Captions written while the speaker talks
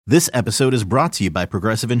This episode is brought to you by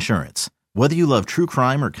Progressive Insurance. Whether you love true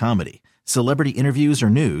crime or comedy, celebrity interviews or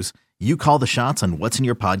news, you call the shots on what's in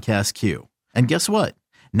your podcast queue. And guess what?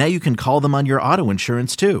 Now you can call them on your auto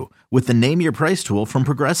insurance too with the Name Your Price tool from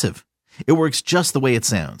Progressive. It works just the way it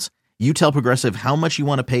sounds. You tell Progressive how much you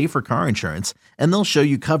want to pay for car insurance, and they'll show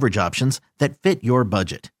you coverage options that fit your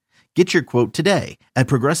budget. Get your quote today at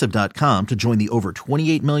Progressive.com to join the over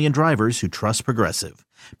 28 million drivers who trust Progressive.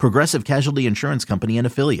 Progressive Casualty Insurance Company and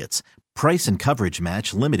Affiliates. Price and coverage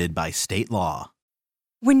match limited by state law.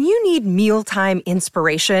 When you need mealtime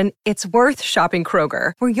inspiration, it's worth shopping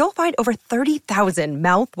Kroger, where you'll find over 30,000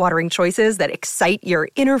 mouth-watering choices that excite your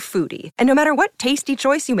inner foodie. And no matter what tasty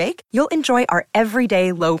choice you make, you'll enjoy our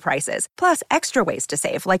everyday low prices, plus extra ways to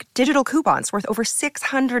save, like digital coupons worth over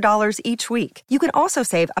 $600 each week. You can also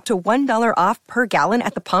save up to $1 off per gallon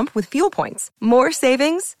at the pump with fuel points. More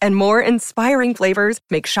savings and more inspiring flavors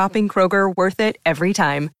make shopping Kroger worth it every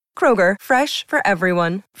time. Kroger, fresh for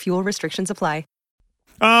everyone. Fuel restrictions apply.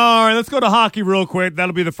 All right, let's go to hockey real quick.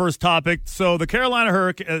 That'll be the first topic. So the Carolina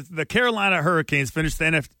Hurricanes finished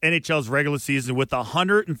the NHL's regular season with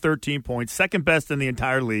 113 points, second best in the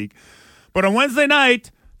entire league. But on Wednesday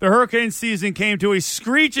night, the Hurricanes season came to a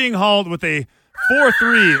screeching halt with a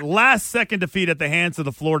 4-3 last-second defeat at the hands of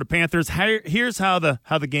the Florida Panthers. Here's how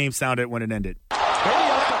the game sounded when it ended.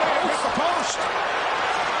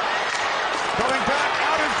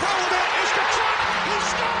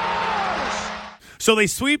 So they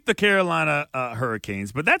sweep the Carolina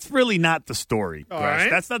Hurricanes, but that's really not the story.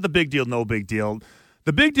 Right. That's not the big deal, no big deal.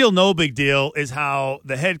 The big deal, no big deal is how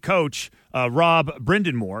the head coach, Rod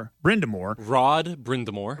Brind'Amour,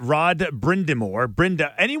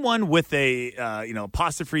 anyone with a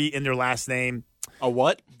apostrophe in their last name. A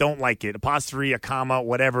what? Don't like it. Apostrophe, a comma,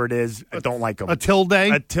 whatever it is. I don't like them. A tilde?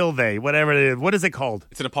 A tilde, whatever it is. What is it called?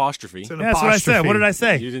 It's an apostrophe. That's what I said. What did I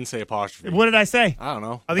say? You didn't say apostrophe. What did I say? I don't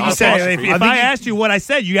know. I think you said, if I asked you what I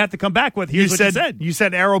said, you have to come back with here's what you said. You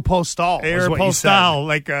said aeropostale. Aeropostale,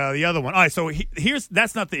 like the other one. All right, so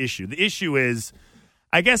that's not the issue. The issue is,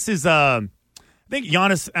 I guess, I think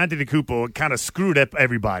Giannis Antetokounmpo kind of screwed up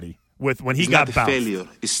everybody. When he got bounced. Failure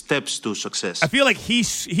is steps to success. I feel like he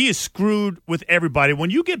is screwed with everybody. When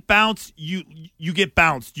you get bounced, you get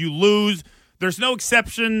bounced. You lose. There's no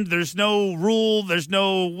exception. There's no rule. There's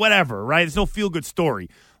no whatever, right? There's no feel-good story.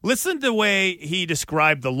 Listen to the way he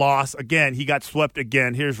described the loss. Again, he got swept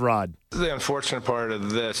again. Here's Rod. The unfortunate part of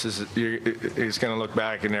this is he's going to look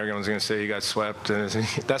back and everyone's going to say he got swept. And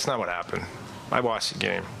that's not what happened. I watched the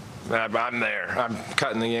game. I'm there. I'm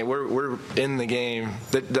cutting the game. We're in the game.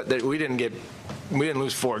 That we didn't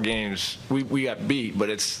lose 4 games. We got beat, but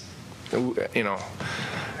it's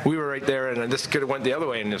we were right there, and this could have went the other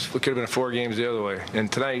way, and it could have been 4 games the other way. And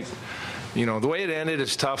tonight, the way it ended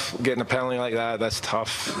is tough. Getting a penalty like that, that's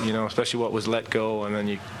tough. Especially what was let go, and then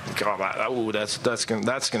you go, that's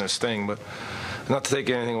gonna sting. But not to take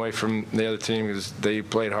anything away from the other team because they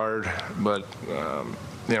played hard, but.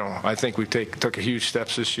 I think we took a huge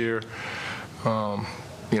steps this year.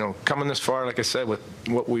 Coming this far, like I said, with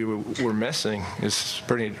what we were missing is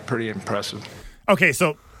pretty impressive. Okay,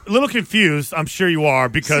 so a little confused, I'm sure you are,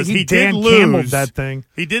 because he did lose that thing.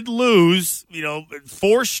 He did lose,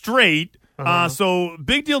 4 straight. So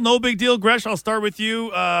big deal, no big deal. Gresh, I'll start with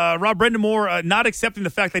you. Rod Brind'Amour not accepting the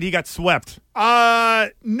fact that he got swept.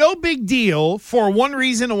 No big deal for one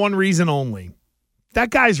reason and one reason only. That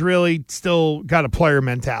guy's really still got a player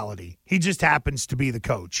mentality. He just happens to be the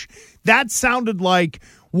coach. That sounded like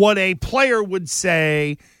what a player would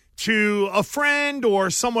say to a friend or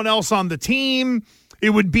someone else on the team.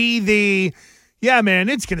 It would be yeah, man,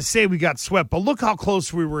 it's going to say we got swept, but look how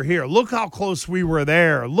close we were here. Look how close we were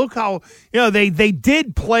there. Look how, they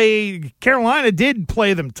did play, Carolina did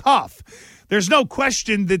play them tough. There's no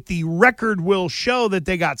question that the record will show that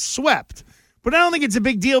they got swept. But I don't think it's a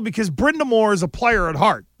big deal because Brind'Amour is a player at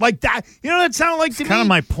heart. Like that, that sounded like to me. It's kind of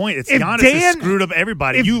my point. It's Giannis has screwed up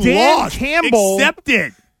everybody. If you Dan lost. Campbell, accept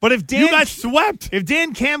it. But if you got swept. If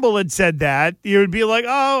Dan Campbell had said that, you would be like,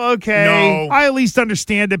 oh, okay. No. I at least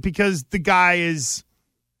understand it because the guy is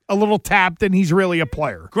a little tapped and he's really a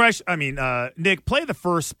player. Gresh, Nick, play the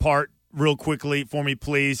first part real quickly for me,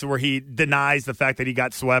 please, where he denies the fact that he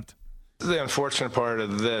got swept. The unfortunate part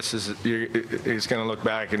of this is he's going to look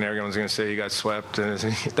back and everyone's going to say he got swept, and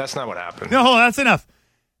that's not what happened. No, that's enough.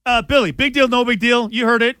 Billy, big deal, no big deal. You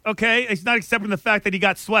heard it, okay? He's not accepting the fact that he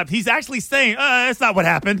got swept. He's actually saying, that's not what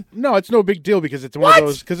happened. No, it's no big deal because it's one of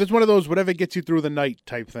those. Because it's one of those whatever gets you through the night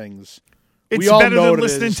type things. It's better than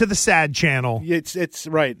listening to the sad channel. It's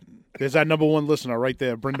right. There's our number one listener right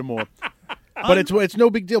there, Brind'Amour. But it's no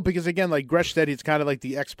big deal because, again, like Gresh said, it's kind of like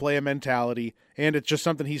the ex-player mentality, and it's just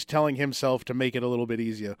something he's telling himself to make it a little bit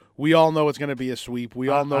easier. We all know it's going to be a sweep. We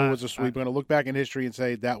all know it was a sweep. We're going to look back in history and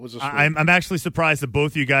say that was a sweep. I'm actually surprised that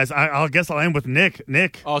both of you guys. I guess I'll end with Nick.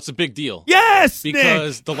 Nick. Oh, it's a big deal. Yes,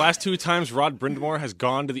 because Nick. the last 2 times Rod Brindamore has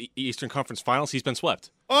gone to the Eastern Conference Finals, he's been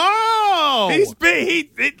swept. Oh,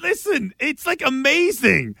 listen, it's like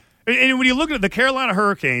amazing. And when you look at it, the Carolina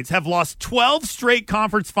Hurricanes have lost 12 straight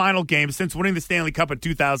conference final games since winning the Stanley Cup in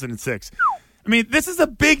 2006. I mean, this is a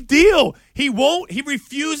big deal. He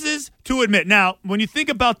refuses to admit. Now, when you think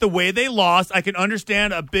about the way they lost, I can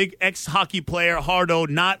understand a big ex-hockey player, Hardo,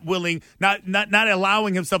 not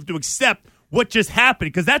allowing himself to accept what just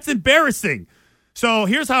happened, because that's embarrassing. So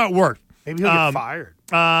here's how it worked. Maybe he'll get fired.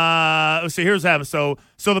 Let's see. Here's what happened.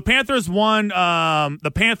 So the Panthers won.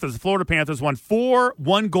 The Florida Panthers won 4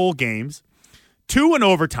 one-goal games, 2 in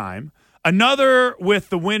overtime, another with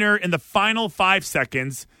the winner in the final 5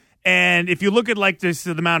 seconds. And if you look at like this,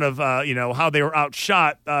 the amount of how they were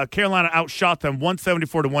outshot, Carolina outshot them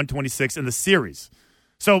 174 to 126 in the series.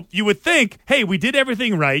 So you would think, hey, we did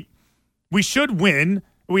everything right. We should win.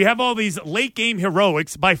 We have all these late game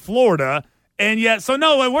heroics by Florida. And yet, so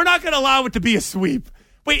no, we're not going to allow it to be a sweep.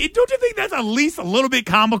 Wait, don't you think that's at least a little bit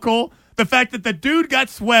comical? The fact that the dude got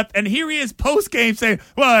swept, and here he is post-game saying,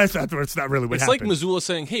 well, it's not really what happened. It's like Missoula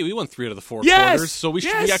saying, hey, we won 3 out of the 4 quarters, so we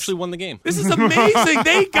actually won the game. This is amazing.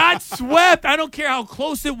 They got swept. I don't care how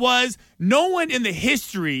close it was. No one in the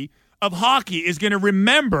history of hockey is going to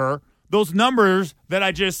remember those numbers that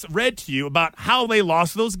I just read to you about how they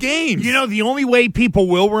lost those games. You know, the only way people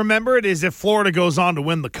will remember it is if Florida goes on to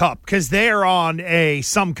win the Cup, because they're on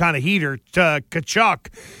some kind of heater. Tkachuk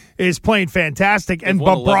is playing fantastic, and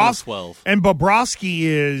Bobrovsky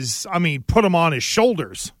is, put him on his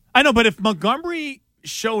shoulders. I know, but if Montgomery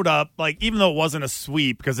showed up, like, even though it wasn't a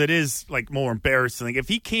sweep, because it is like more embarrassing, if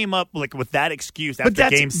he came up like with that excuse after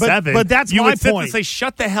game 7, but that's you my would sit point. and say,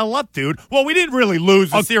 shut the hell up, dude. Well, we didn't really lose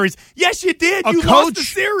the series. Yes, you did. You lost the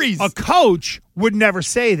series. A coach would never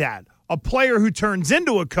say that. A player who turns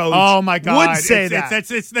into a coach would say that.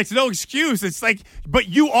 It's no excuse. It's like, but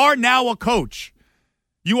you are now a coach.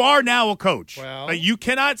 You are now a coach. Well, you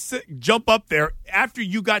cannot jump up there after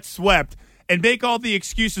you got swept and make all the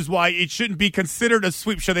excuses why it shouldn't be considered a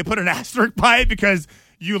sweep. Should they put an asterisk by it because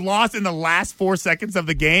you lost in the last 4 seconds of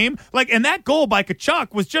the game? And that goal by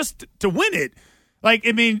Tkachuk was just to win it.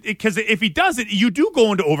 Because if he does it, you do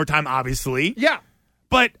go into overtime, obviously. Yeah.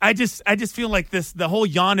 But I just feel like the whole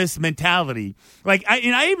Giannis mentality.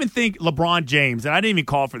 I even think LeBron James, and I didn't even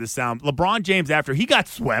call for this sound. LeBron James, after he got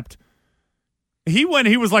swept, he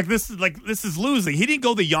was like, this is losing. He didn't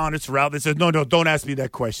go the Giannis route that says, no, don't ask me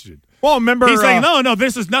that question. Well, remember, he's saying, no,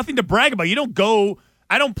 this is nothing to brag about.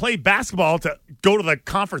 I don't play basketball to go to the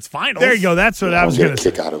conference finals. There you go. That's what I was going to say.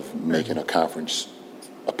 Kick out of making a conference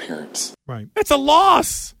appearance. Right. It's a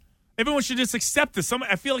loss. Everyone should just accept this.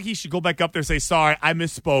 I feel like he should go back up there and say, sorry, I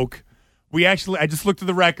misspoke. I just looked at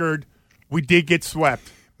the record. We did get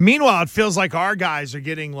swept. Meanwhile, it feels like our guys are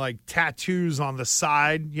getting like tattoos on the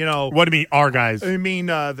side. What do you mean, our guys? I mean,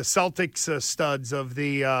 the Celtics studs of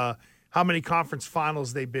the how many conference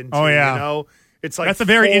finals they've been to. Oh, yeah. It's like that's a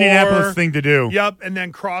very 4, Indianapolis thing to do. Yep, and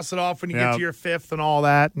then cross it off when you get to your 5th and all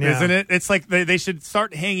that. Yeah. Isn't it? It's like they should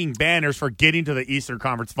start hanging banners for getting to the Eastern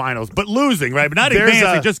Conference Finals, but losing, right? But not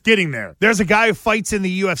advancing, just getting there. There's a guy who fights in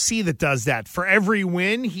the UFC that does that. For every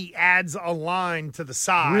win, he adds a line to the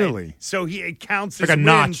side. Really? So it counts like as a wins.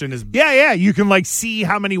 notch in his. Yeah. You can see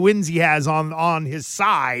how many wins he has on his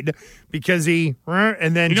side because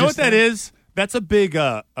and then you know what that is? That's a big.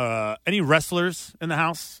 Any wrestlers in the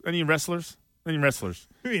house? Any wrestlers? Any wrestlers?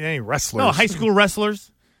 What do you mean, any wrestlers? No, high school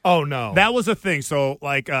wrestlers. Oh, no. That was a thing. So,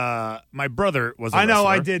 my brother was a I know,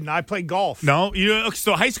 wrestler. I didn't. I played golf. No?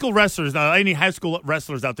 So high school wrestlers, any high school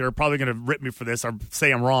wrestlers out there are probably going to rip me for this or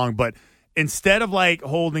say I'm wrong, but instead of,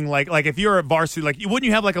 holding, if you're a varsity, wouldn't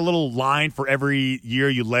you have, a little line for every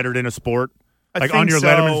year you lettered in a sport? On your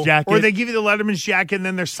Letterman's jacket? Or they give you the Letterman's jacket and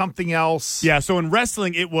then there's something else. Yeah, so in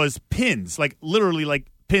wrestling, it was pins, literally,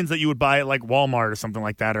 pins that you would buy at Walmart or something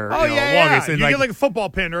like that, or Walgreens. And you get a football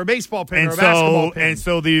pin or a baseball pin or a basketball pin. And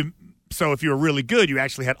so if you were really good, you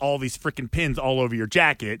actually had all these freaking pins all over your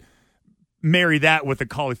jacket. Marry that with a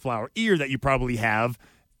cauliflower ear that you probably have.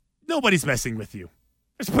 Nobody's messing with you.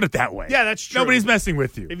 Let's put it that way. Yeah, that's true. Nobody's messing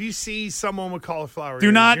with you. If you see someone with cauliflower do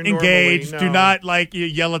ears, not you're engage. normally, Do not you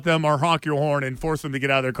yell at them or honk your horn and force them to get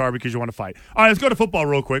out of their car because you want to fight. All right, let's go to football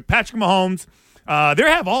real quick. Patrick Mahomes. They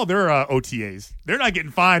have all their OTAs. They're not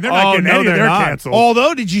getting fined. They're not getting any of their canceled.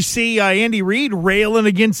 Although, did you see Andy Reid railing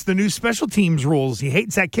against the new special teams rules? He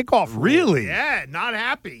hates that kickoff rule. Really? Yeah, not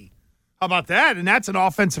happy How about that? And that's an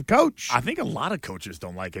offensive coach. I think a lot of coaches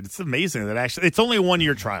don't like it. It's amazing that actually it's only a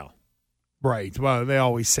 1-year trial. Right. Well, they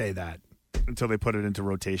always say that. Until they put it into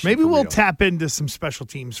rotation. Maybe we'll real. tap into some special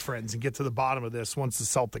teams friends and get to the bottom of this once the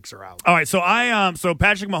Celtics are out. All right, so so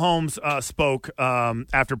Patrick Mahomes spoke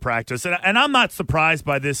after practice, and I'm not surprised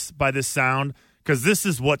by this sound because this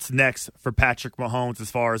is what's next for Patrick Mahomes as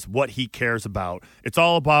far as what he cares about. It's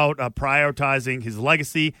all about prioritizing his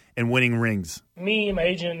legacy and winning rings. Me, my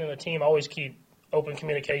agent, and the team always keep open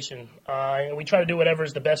communication. And we try to do whatever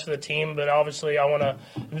is the best for the team, but obviously I want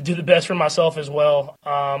to do the best for myself as well.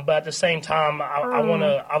 But at the same time,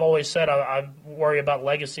 I've always said I worry about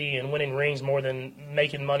legacy and winning rings more than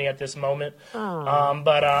making money at this moment.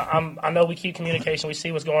 But I know we keep communication. We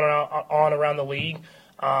see what's going on around the league.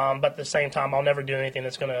 But at the same time, I'll never do anything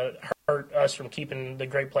that's going to hurt us from keeping the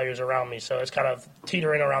great players around me. So it's kind of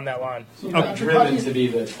teetering around that line. So you're not driven to be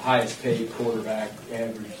the highest paid quarterback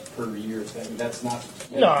average per year. That's not.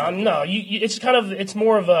 No. It's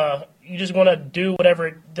more of a. You just want to do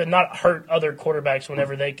whatever to not hurt other quarterbacks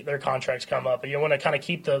whenever their contracts come up. But you want to kind of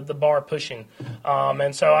keep the bar pushing.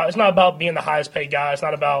 And so it's not about being the highest paid guy. It's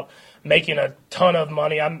not about making a ton of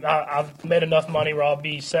money. I've made enough money where I'll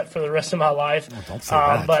be set for the rest of my life. Oh, don't say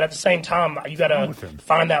that. But at the same time, you got to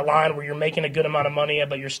find that line where you're making a good amount of money,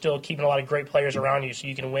 but you're still keeping a lot of great players around you so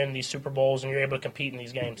you can win these Super Bowls and you're able to compete in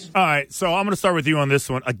these games. All right, so I'm going to start with you on this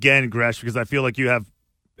one again, Gresh, because I feel like you have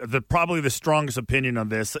probably the strongest opinion on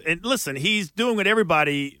this. And listen, he's doing what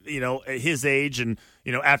everybody, at his age and,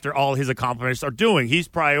 after all his accomplishments are doing. He's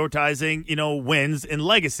prioritizing, wins and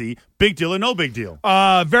legacy. Big deal or no big deal?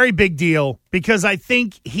 Very big deal because I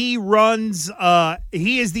think he runs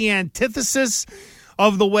he is the antithesis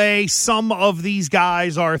of the way some of these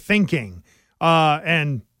guys are thinking.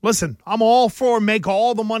 And listen, I'm all for make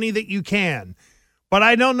all the money that you can. But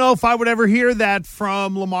I don't know if I would ever hear that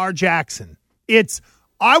from Lamar Jackson. It's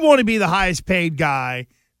I want to be the highest paid guy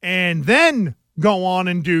and then go on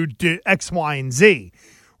and do X, Y, and Z.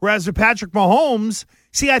 Whereas with Patrick Mahomes,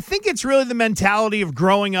 I think it's really the mentality of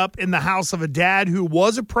growing up in the house of a dad who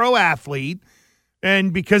was a pro athlete.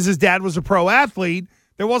 And because his dad was a pro athlete,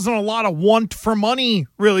 there wasn't a lot of want for money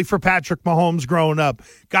really for Patrick Mahomes growing up.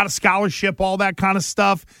 Got a scholarship, all that kind of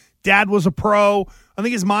stuff. Dad was a pro. I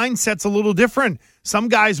think his mindset's a little different. Some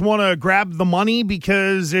guys want to grab the money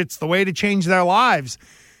because it's the way to change their lives.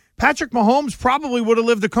 Patrick Mahomes probably would have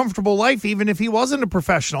lived a comfortable life even if he wasn't a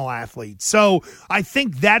professional athlete. So I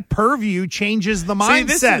think that purview changes the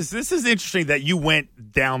mindset. See, this is interesting that you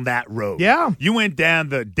went down that road. Yeah. You went down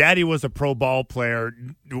the daddy was a pro ball player,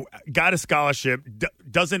 got a scholarship,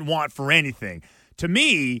 doesn't want for anything. To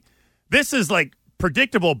me, this is like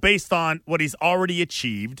predictable based on what he's already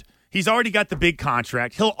achieved. He's already got the big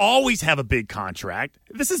contract. He'll always have a big contract.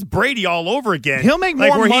 This is Brady all over again. He'll make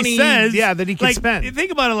more money, he says, that he can spend. Think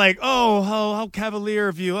about it how cavalier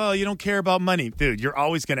of you. Oh, you don't care about money. Dude, you're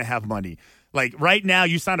always going to have money. Like right now,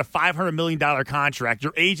 you signed a $500 million contract.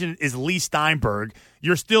 Your agent is Lee Steinberg.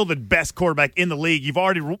 You're still the best quarterback in the league. You've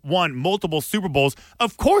already won multiple Super Bowls.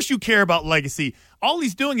 Of course you care about legacy. All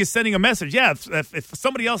he's doing is sending a message. Yeah, if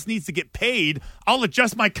somebody else needs to get paid, I'll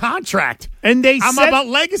adjust my contract. And I'm about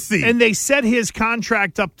legacy. And they set his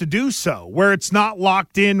contract up to do so, where it's not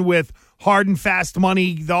locked in with hard and fast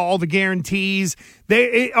money, all the guarantees.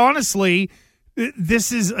 Honestly,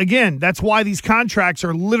 this is, again, that's why these contracts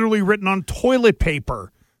are literally written on toilet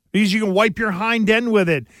paper. Because you can wipe your hind end with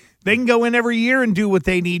it. They can go in every year and do what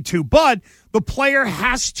they need to, but the player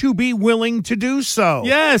has to be willing to do so.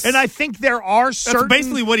 Yes. And I think there are certain... That's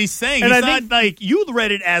basically what he's saying. And he's not like, you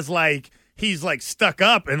read it as like, he's like stuck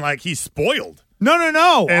up and like he's spoiled.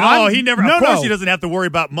 No. And he never, of course he doesn't have to worry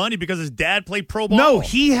about money because his dad played pro ball. No,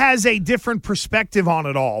 he has a different perspective on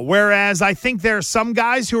it all. Whereas I think there are some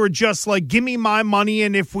guys who are just like, give me my money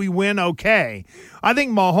and if we win, okay. I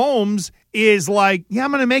think Mahomes is like, yeah,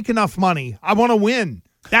 I'm going to make enough money. I want to win.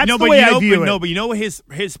 That's the way I view it. No, but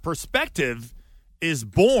his perspective is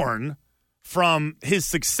born from his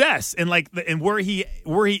success and where he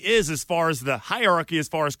is as far as the hierarchy as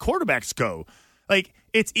far as quarterbacks go. Like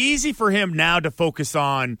it's easy for him now to focus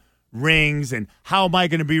on rings and how am I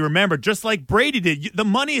going to be remembered, just like Brady did. The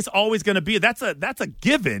money is always going to be that's a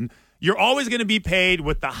given. You're always going to be paid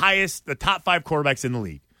with the top 5 quarterbacks in the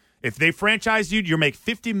league. If they franchise you, you'll make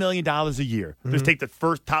 $50 million a year. Mm-hmm. Just take the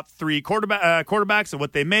first top 3 quarterbacks and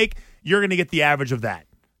what they make, you're going to get the average of that.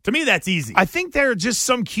 To me, that's easy. I think there are just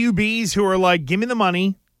some QBs who are like, give me the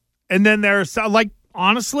money. And then there's like,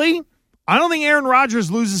 honestly, I don't think Aaron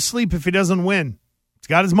Rodgers loses sleep if he doesn't win. He's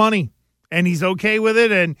got his money, and he's okay with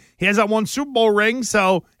it, and he has that 1 Super Bowl ring,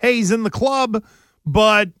 so, hey, he's in the club.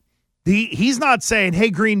 But he's not saying, hey,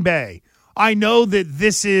 Green Bay, I know that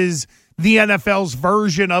this is the NFL's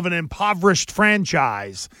version of an impoverished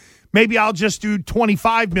franchise. Maybe I'll just do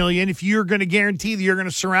 $25 million if you're going to guarantee that you're going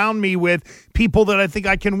to surround me with people that I think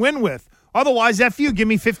I can win with. Otherwise, F you, give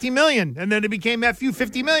me $50 million. And then it became F you,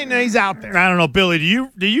 $50 million, and he's out there. I don't know, Billy.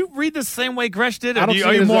 Do you read the same way Gresh did? Or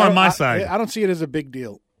are you more on my side? I don't see it as a big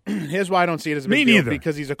deal. Here's why I don't see it as a big deal.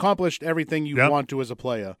 Because he's accomplished everything you want to as a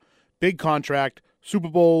player. Big contract, Super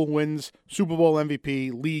Bowl wins, Super Bowl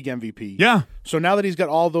MVP, league MVP. Yeah. So now that he's got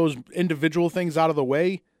all those individual things out of the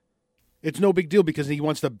way, it's no big deal because he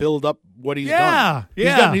wants to build up what he's done.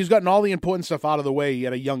 Yeah. He's gotten all the important stuff out of the way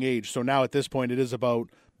at a young age. So now at this point, it is about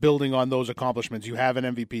building on those accomplishments. You have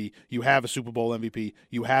an MVP. You have a Super Bowl MVP.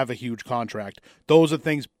 You have a huge contract. Those are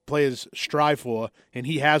things players strive for, and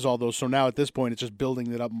he has all those. So now at this point, it's just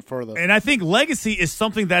building it up further. And I think legacy is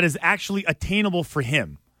something that is actually attainable for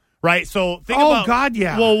him. Right, so think about. Oh, God,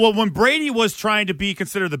 yeah. Well, when Brady was trying to be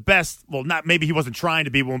considered the best, well, not maybe he wasn't trying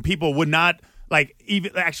to be, but when people would not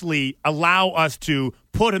even actually allow us to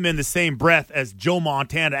put him in the same breath as Joe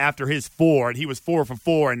Montana after his 4, and he was 4 for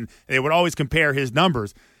 4, and they would always compare his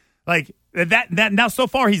numbers. Like that now so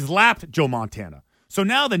far he's lapped Joe Montana. So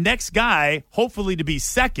now the next guy, hopefully to be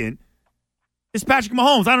second, is Patrick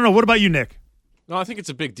Mahomes. I don't know. What about you, Nick? No, I think it's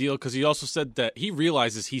a big deal because he also said that he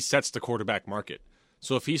realizes he sets the quarterback market.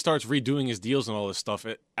 So if he starts redoing his deals and all this stuff,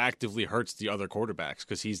 it actively hurts the other quarterbacks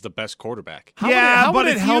because he's the best quarterback. How would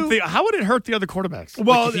it hurt the other quarterbacks?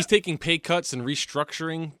 Well, if he's taking pay cuts and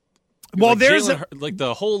restructuring. Well, there's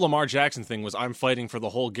the whole Lamar Jackson thing was I'm fighting for the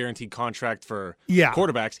whole guaranteed contract for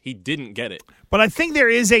quarterbacks. He didn't get it. But I think there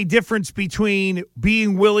is a difference between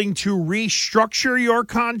being willing to restructure your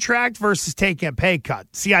contract versus taking a pay cut.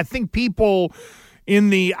 See, I think people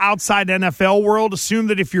in the outside NFL world assume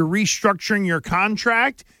that if you're restructuring your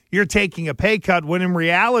contract, you're taking a pay cut, when in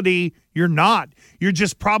reality, you're not. You're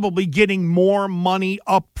just probably getting more money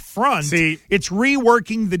up front. See, it's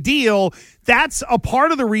reworking the deal. That's a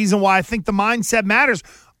part of the reason why I think the mindset matters.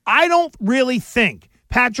 I don't really think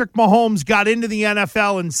Patrick Mahomes got into the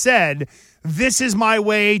NFL and said, this is my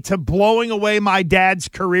way to blowing away my dad's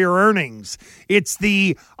career earnings. It's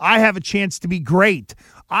I have a chance to be great.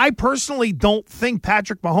 I personally don't think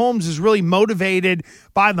Patrick Mahomes is really motivated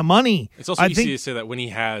by the money. It's also easy to say that when he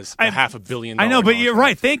has $500 million. I know, but you're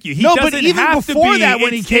right. Thank you. But even before that,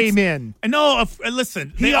 when he came in, no.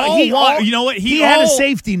 Listen, he want. You know what? He had a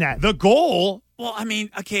safety net. The goal. Well, I mean,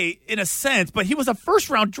 okay, in a sense, but he was a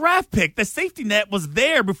first-round draft pick. The safety net was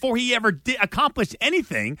there before he ever accomplished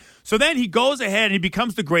anything. So then he goes ahead and he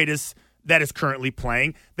becomes the greatest that is currently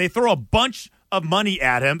playing. They throw a bunch of money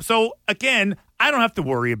at him. So again, I don't have to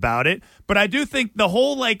worry about it, but I do think the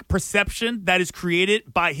whole perception that is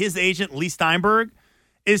created by his agent Lee Steinberg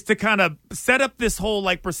is to kind of set up this whole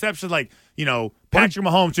perception Patrick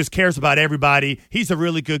Mahomes just cares about everybody. He's a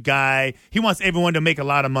really good guy. He wants everyone to make a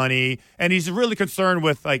lot of money, and he's really concerned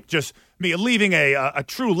with just leaving a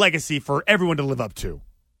true legacy for everyone to live up to.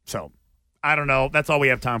 So I don't know. That's all we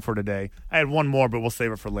have time for today. I had one more, but we'll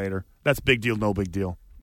save it for later. That's big deal, no big deal.